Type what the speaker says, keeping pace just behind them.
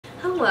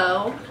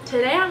Hello,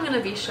 today I'm going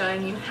to be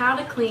showing you how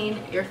to clean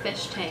your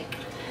fish tank.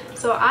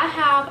 So I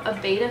have a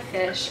betta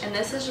fish and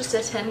this is just a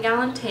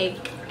 10-gallon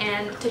tank,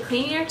 and to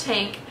clean your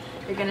tank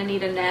you're going to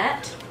need a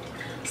net,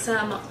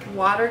 some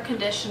water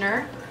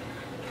conditioner,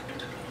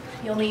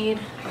 you'll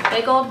need a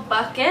big old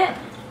bucket,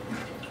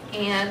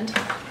 and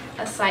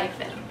a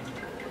siphon.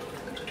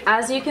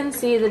 As you can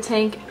see, the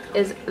tank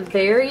is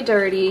very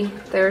dirty.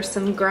 There's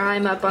some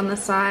grime up on the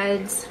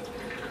sides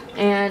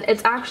and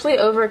it's actually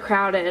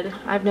overcrowded.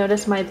 I've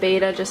noticed my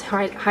betta just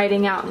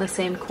hiding out in the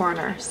same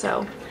corner,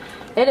 so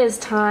it is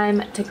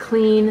time to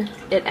clean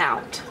it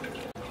out.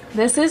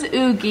 This is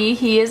Oogie.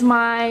 He is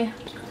my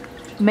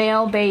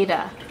male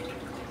betta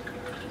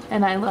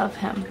and I love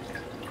him.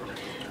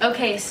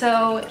 Okay,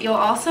 so you'll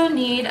also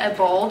need a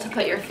bowl to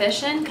put your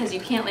fish in because you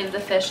can't leave the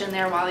fish in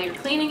there while you're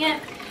cleaning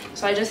it.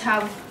 So I just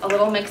have a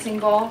little mixing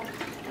bowl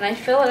and I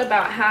fill it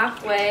about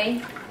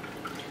halfway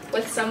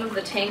with some of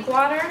the tank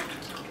water.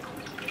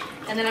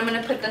 And then I'm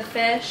going to put the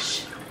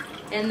fish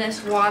in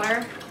this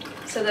water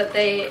so that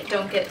they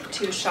don't get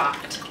too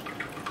shocked.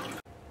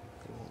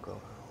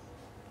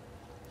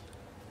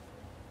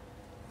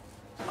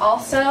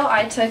 Also,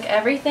 I took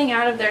everything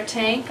out of their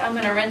tank. I'm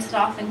going to rinse it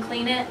off and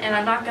clean it, and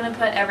I'm not going to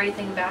put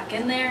everything back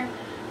in there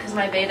because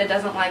my betta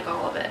doesn't like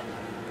all of it.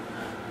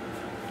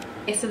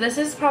 Okay, so this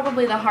is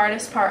probably the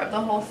hardest part of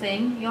the whole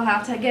thing. You'll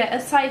have to get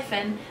a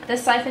siphon.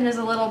 This siphon is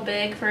a little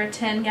big for a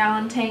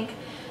 10-gallon tank.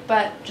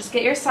 But just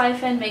get your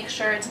siphon, make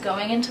sure it's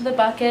going into the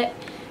bucket,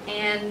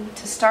 and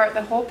to start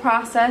the whole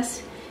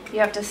process you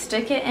have to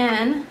stick it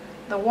in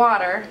the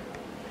water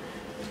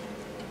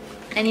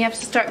and you have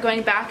to start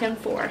going back and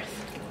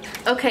forth.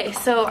 Okay,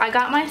 so I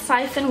got my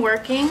siphon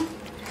working,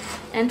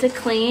 and to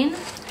clean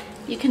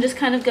you can just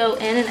kind of go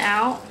in and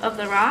out of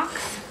the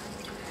rocks.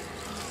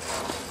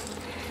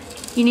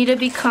 You need to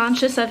be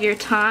conscious of your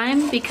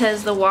time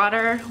because the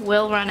water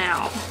will run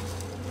out.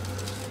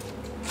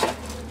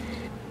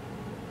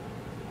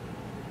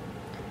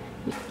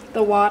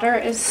 The water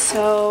is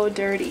so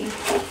dirty.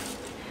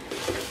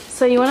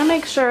 So you want to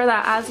make sure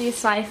that as you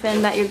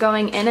siphon that you're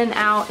going in and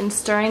out and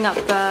stirring up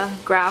the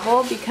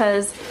gravel,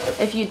 because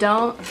if you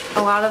don't,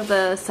 a lot of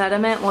the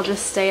sediment will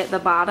just stay at the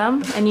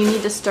bottom and you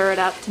need to stir it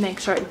up to make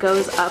sure it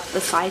goes up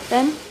the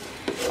siphon.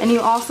 And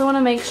you also want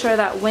to make sure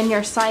that when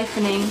you're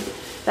siphoning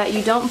that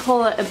you don't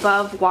pull it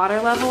above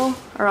water level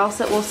or else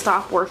it will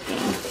stop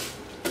working.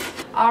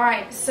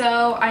 Alright,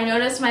 so I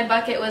noticed my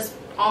bucket was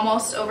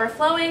almost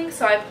overflowing,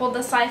 so I pulled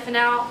the siphon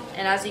out,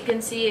 and as you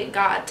can see it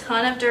got a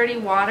ton of dirty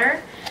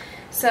water.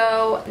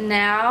 So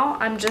now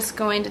I'm just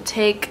going to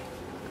take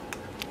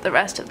the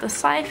rest of the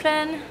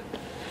siphon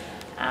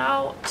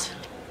out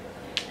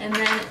and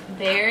then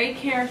very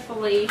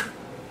carefully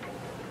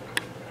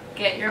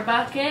get your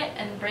bucket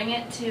and bring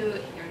it to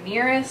your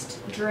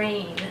nearest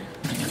drain.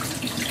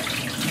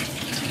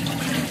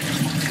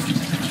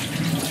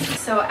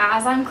 So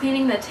as I'm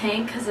cleaning the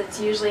tank, because it's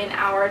usually an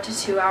hour to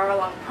 2 hour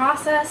long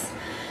process,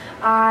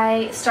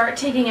 I start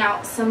taking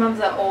out some of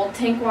the old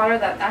tank water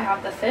that I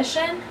have the fish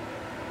in.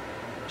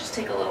 Just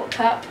take a little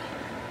cup.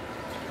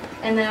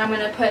 And then I'm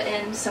going to put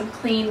in some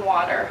clean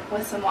water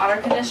with some water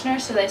conditioner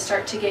so they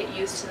start to get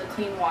used to the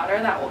clean water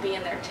that will be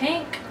in their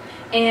tank.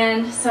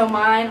 And so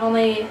mine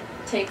only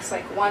takes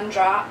like 1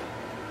 drop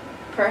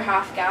per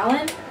half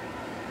gallon.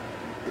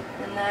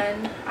 And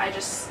then I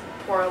just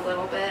pour a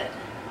little bit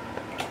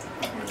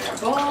in their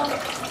bowl.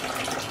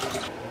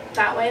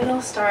 That way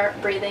they'll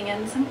start breathing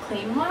in some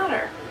clean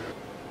water.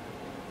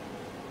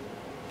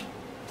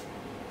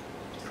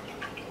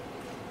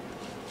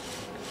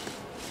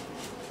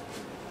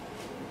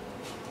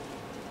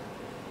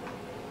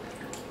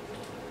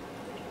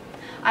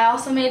 I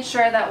also made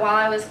sure that while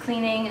I was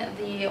cleaning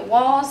the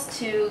walls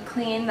to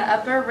clean the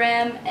upper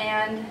rim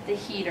and the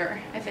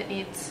heater if it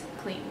needs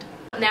cleaned.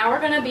 Now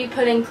we're going to be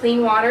putting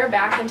clean water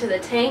back into the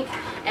tank,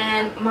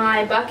 and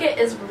my bucket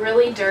is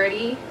really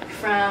dirty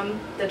from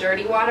the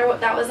dirty water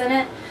that was in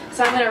it,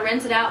 so I'm going to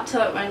rinse it out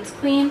until it runs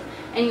clean.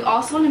 And you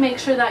also want to make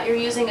sure that you're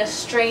using a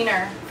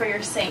strainer for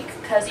your sink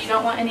because you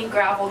don't want any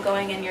gravel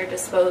going in your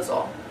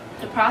disposal.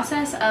 The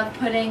process of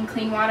putting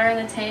clean water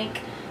in the tank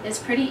is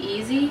pretty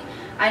easy.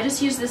 I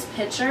just use this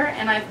pitcher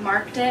and I've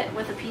marked it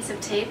with a piece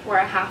of tape where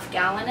a half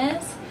gallon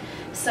is.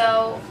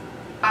 So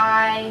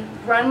I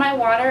run my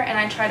water and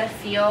I try to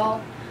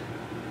feel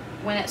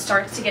when it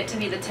starts to get to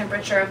be the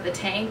temperature of the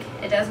tank.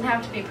 It doesn't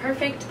have to be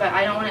perfect, but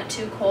I don't want it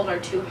too cold or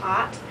too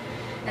hot.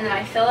 And then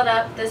I fill it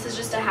up. This is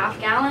just a half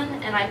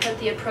gallon, and I put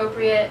the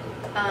appropriate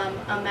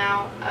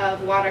amount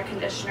of water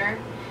conditioner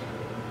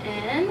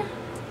in,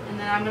 and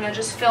then I'm going to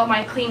just fill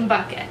my clean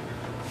bucket.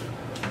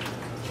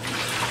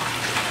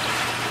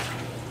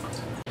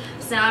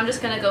 So now I'm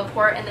just going to go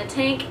pour it in the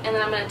tank, and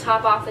then I'm going to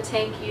top off the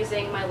tank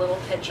using my little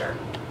pitcher.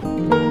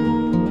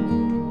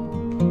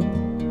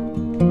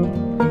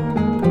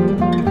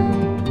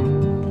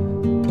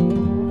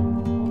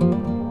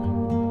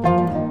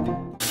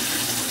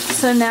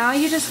 So now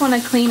you just want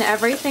to clean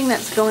everything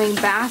that's going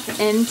back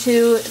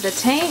into the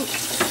tank.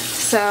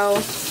 So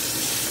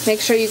make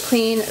sure you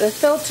clean the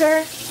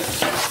filter,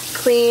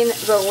 clean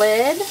the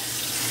lid,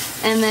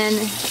 and then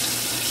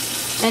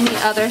any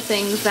other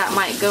things that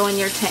might go in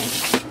your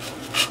tank.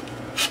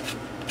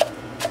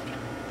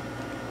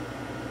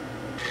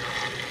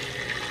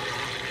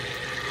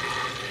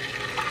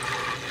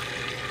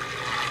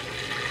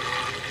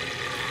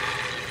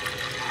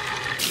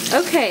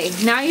 Okay,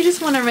 now you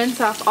just want to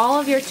rinse off all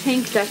of your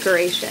tank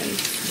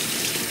decorations.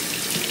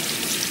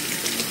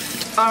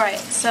 Alright,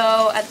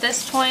 so at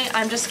this point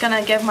I'm just going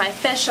to give my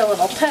fish a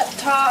little pep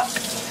talk.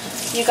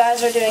 You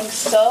guys are doing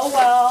so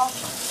well.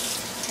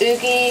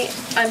 Oogie,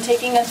 I'm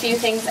taking a few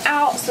things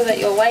out so that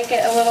you'll like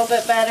it a little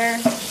bit better.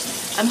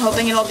 I'm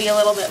hoping it'll be a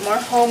little bit more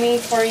homey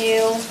for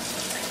you.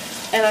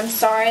 And I'm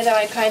sorry that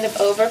I kind of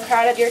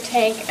overcrowded your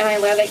tank and I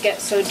let it get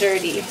so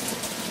dirty.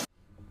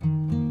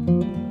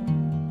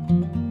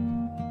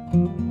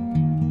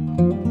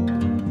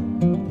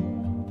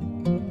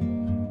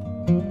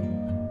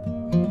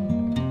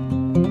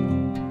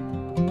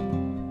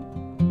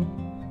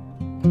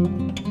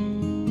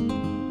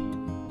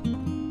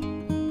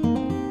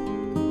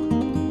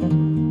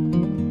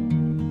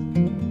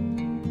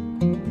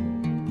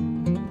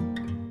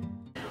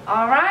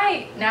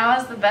 Alright, now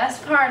is the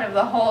best part of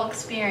the whole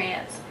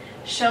experience,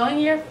 showing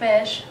your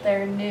fish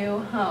their new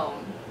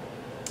home.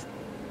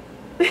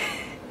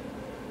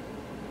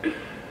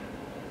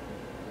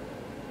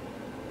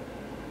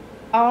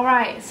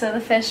 Alright, so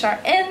the fish are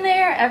in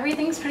there,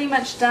 everything's pretty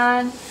much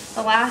done.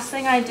 The last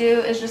thing I do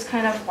is just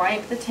kind of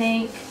wipe the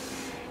tank,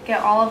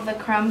 get all of the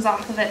crumbs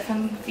off of it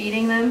from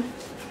feeding them.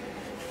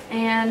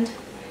 And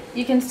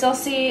you can still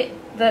see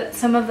that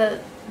some of the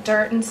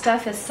dirt and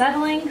stuff is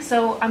settling,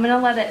 so I'm going to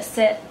let it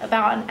sit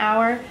about an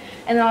hour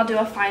and then I'll do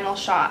a final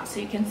shot so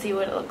you can see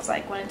what it looks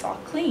like when it's all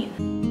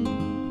clean.